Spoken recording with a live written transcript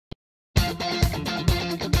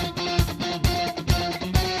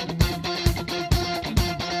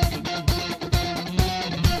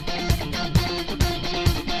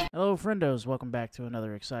Hello, friendos. Welcome back to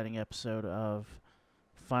another exciting episode of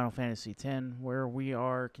Final Fantasy X, where we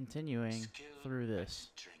are continuing through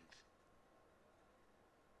this.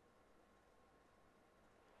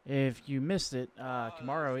 If you missed it,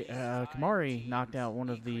 Kamari knocked out one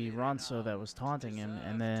of the Ronso that was taunting him,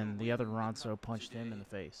 and then the other Ronso punched him in the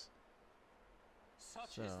face.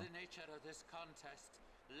 Such is the nature of this contest.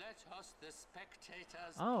 Let us, the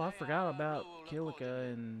spectators, oh, I play forgot our about role Kilika accordingly.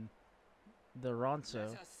 and the Ronso.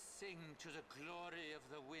 Let us sing to the glory of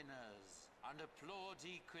the winners and applaud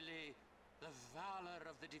equally the valor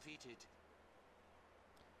of the defeated.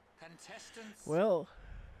 Contestants, Well,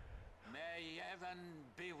 may heaven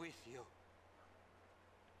be with you.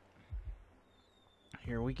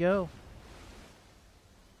 here we go.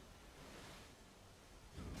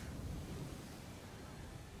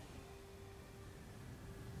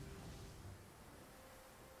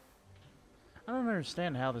 I don't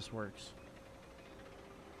understand how this works.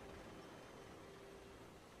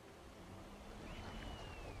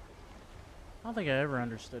 I don't think I ever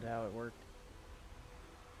understood how it worked.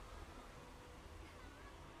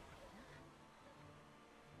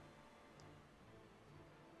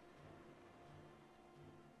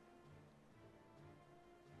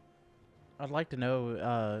 I'd like to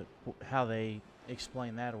know how they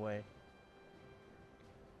explain that away.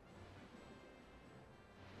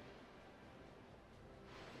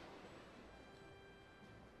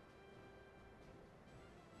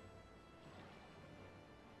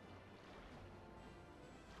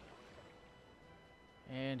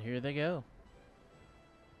 And here they go.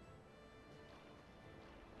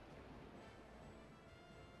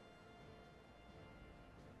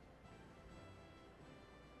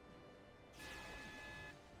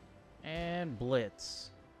 And Blitz.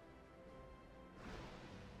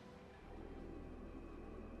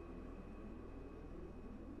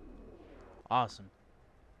 Awesome.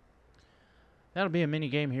 That'll be a mini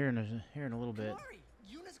game here in a little bit. Sorry,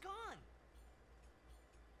 Yuna's gone.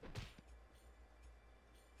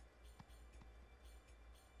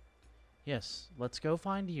 Yes, let's go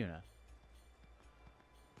find Yuna.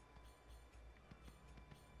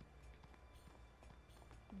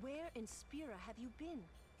 Where in Spira have you been?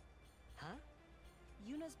 Huh?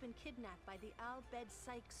 Yuna's been kidnapped by the Al Bed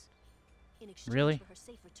Sykes. In exchange Really? for her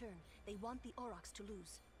safe return, they want the Aurochs to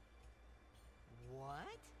lose.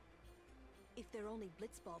 What? If they're only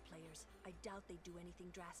Blitzball players, I doubt they'd do anything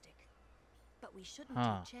drastic. But we shouldn't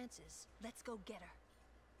Huh. take chances. Let's go get her.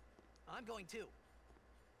 I'm going too.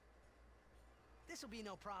 This'll be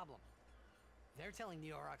no problem. They're telling the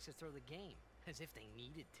Aurochs to throw the game, as if they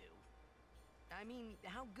needed to. I mean,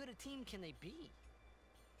 how good a team can they be?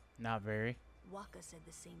 Not very. Waka said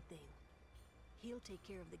the same thing. He'll take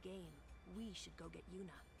care of the game. We should go get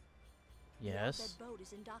Yuna. Yes. The Al Bed boat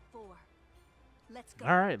is in Dock 4. Let's go.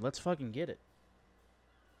 Alright, let's fucking get it.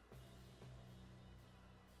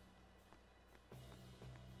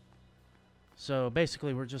 So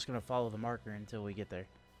basically we're just gonna follow the marker until we get there.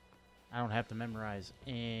 I don't have to memorize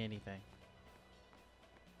anything.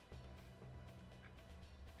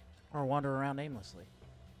 Or wander around aimlessly.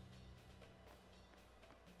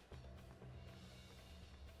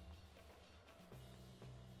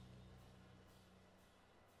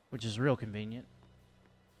 Which is real convenient.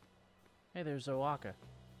 Hey, there's Owaka.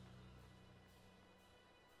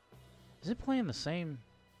 Is it playing the same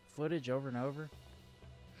footage over and over?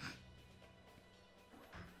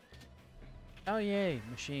 Oh, yay,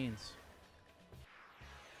 machines.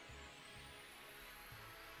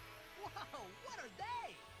 Whoa, what are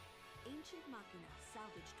they? Ancient machina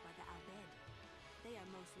salvaged by the Al Bed. They are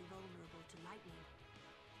mostly vulnerable to lightning.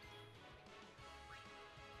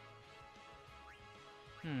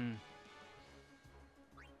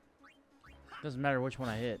 Doesn't matter which one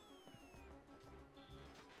I hit.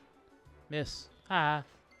 Miss. Ha.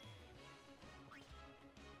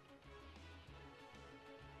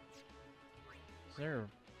 Is there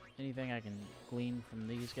anything I can glean from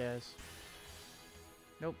these guys?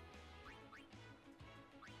 Nope.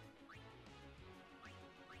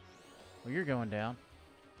 Well, you're going down.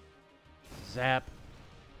 Zap.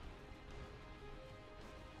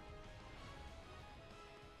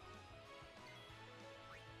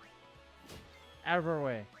 Out of our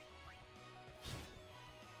way.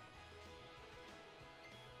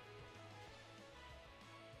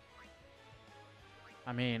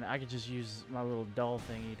 I mean, I could just use my little doll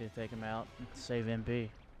thingy to take him out and save MP.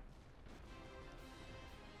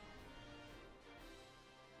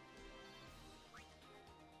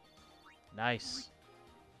 Nice.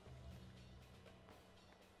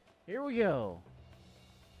 Here we go.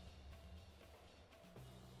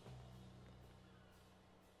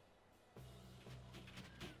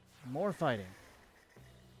 More fighting.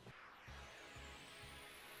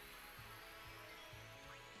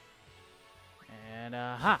 And,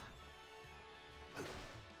 ha!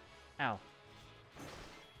 Ow.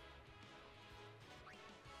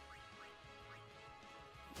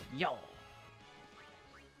 Yo!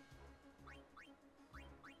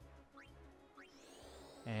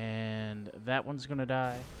 And that one's gonna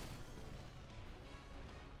die.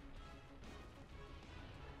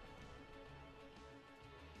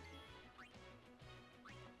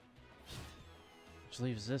 Which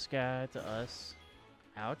leaves this guy to us.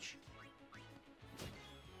 Ouch.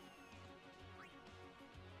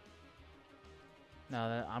 Now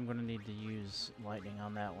that I'm gonna need to use lightning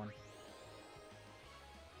on that one.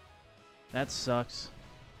 That sucks.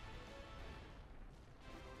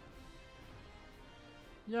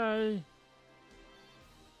 Yay!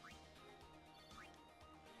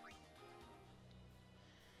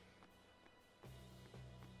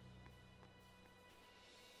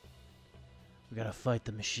 We gotta fight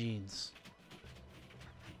the machines.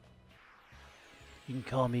 You can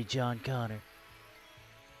call me John Connor.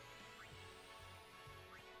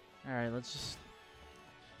 Alright, let's just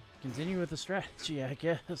continue with the strategy, I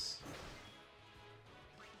guess.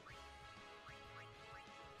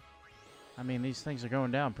 I mean, these things are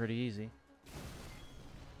going down pretty easy.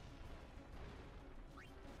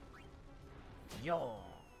 Yo!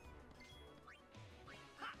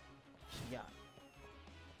 Yeah.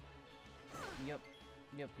 Yep.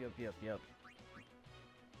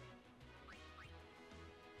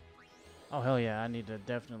 Oh, hell yeah, I need to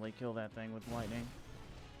definitely kill that thing with lightning.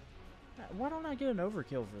 Why don't I get an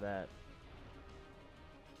overkill for that?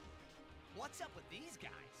 What's up with these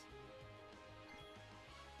guys?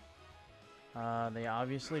 They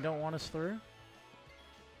obviously don't want us through.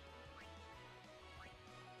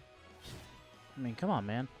 I mean, come on,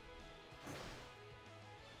 man.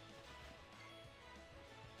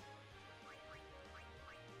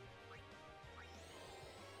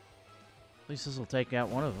 At least this will take out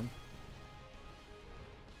one of them.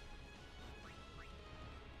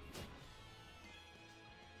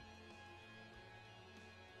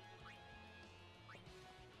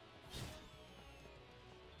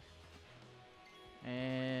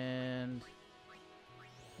 And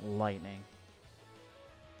lightning.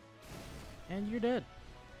 And you're dead.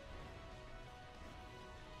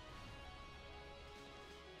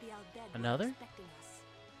 The Undead were Another? expecting us.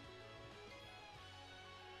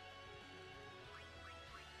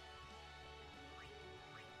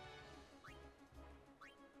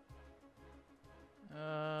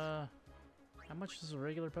 How much does a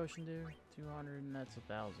regular potion do? 200, and that's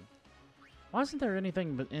 1,000. Why isn't there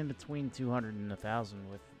anything in between 200 and 1,000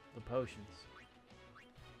 with the potions?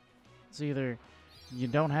 It's either you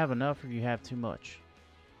don't have enough or you have too much.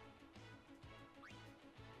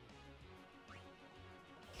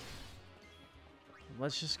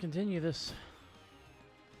 Let's just continue this.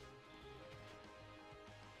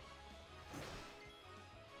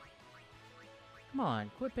 Come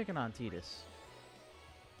on, quit picking on Titus.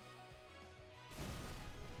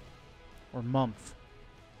 Or Mumph.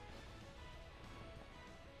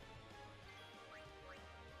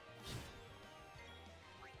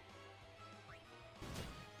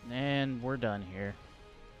 And we're done here.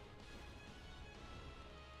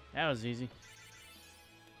 That was easy.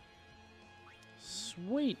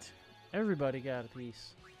 Sweet! Everybody got a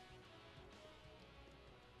piece.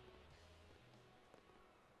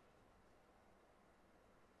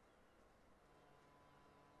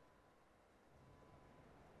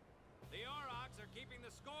 The Aurochs are keeping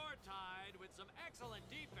the score tied with some excellent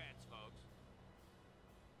defense, folks.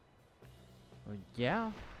 Well,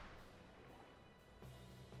 yeah.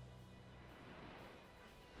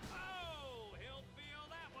 Oh, he'll feel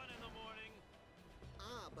that one in the morning.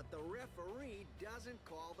 But the referee doesn't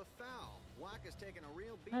call the foul. Waka's taking a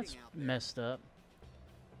real beating That's out there. messed up.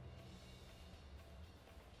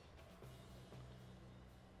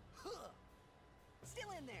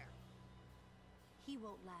 Still in there. He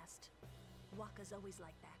won't last. Waka's always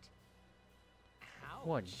like that. Ouch.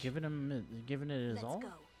 What? Giving it his Let's all? go.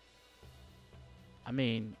 I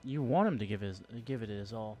mean, you want him to give it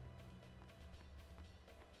his all.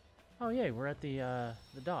 Oh yeah, we're at the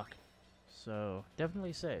dock, so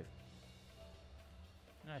definitely save.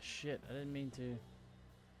 Ah shit! I didn't mean to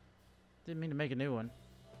make a new one.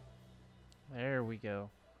 There we go.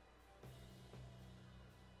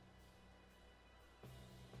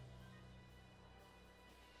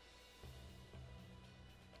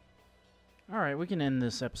 Alright, we can end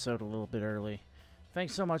this episode a little bit early.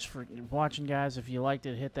 thanks so much for watching, guys. If you liked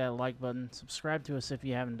it, hit that like button. Subscribe to us if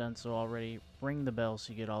you haven't done so already. Ring the bell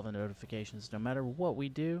so you get all the notifications no matter what we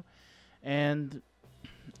do. And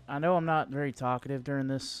I know I'm not very talkative during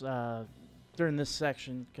this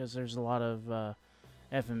section because there's a lot of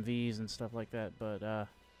FMVs and stuff like that, but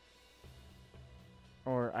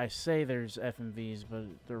or I say there's FMVs, but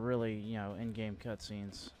they're really, you know, in-game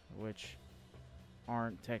cutscenes, which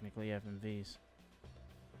aren't technically FMVs.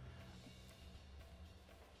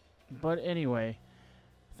 But anyway,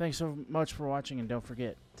 thanks so much for watching, and don't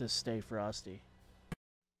forget to stay frosty.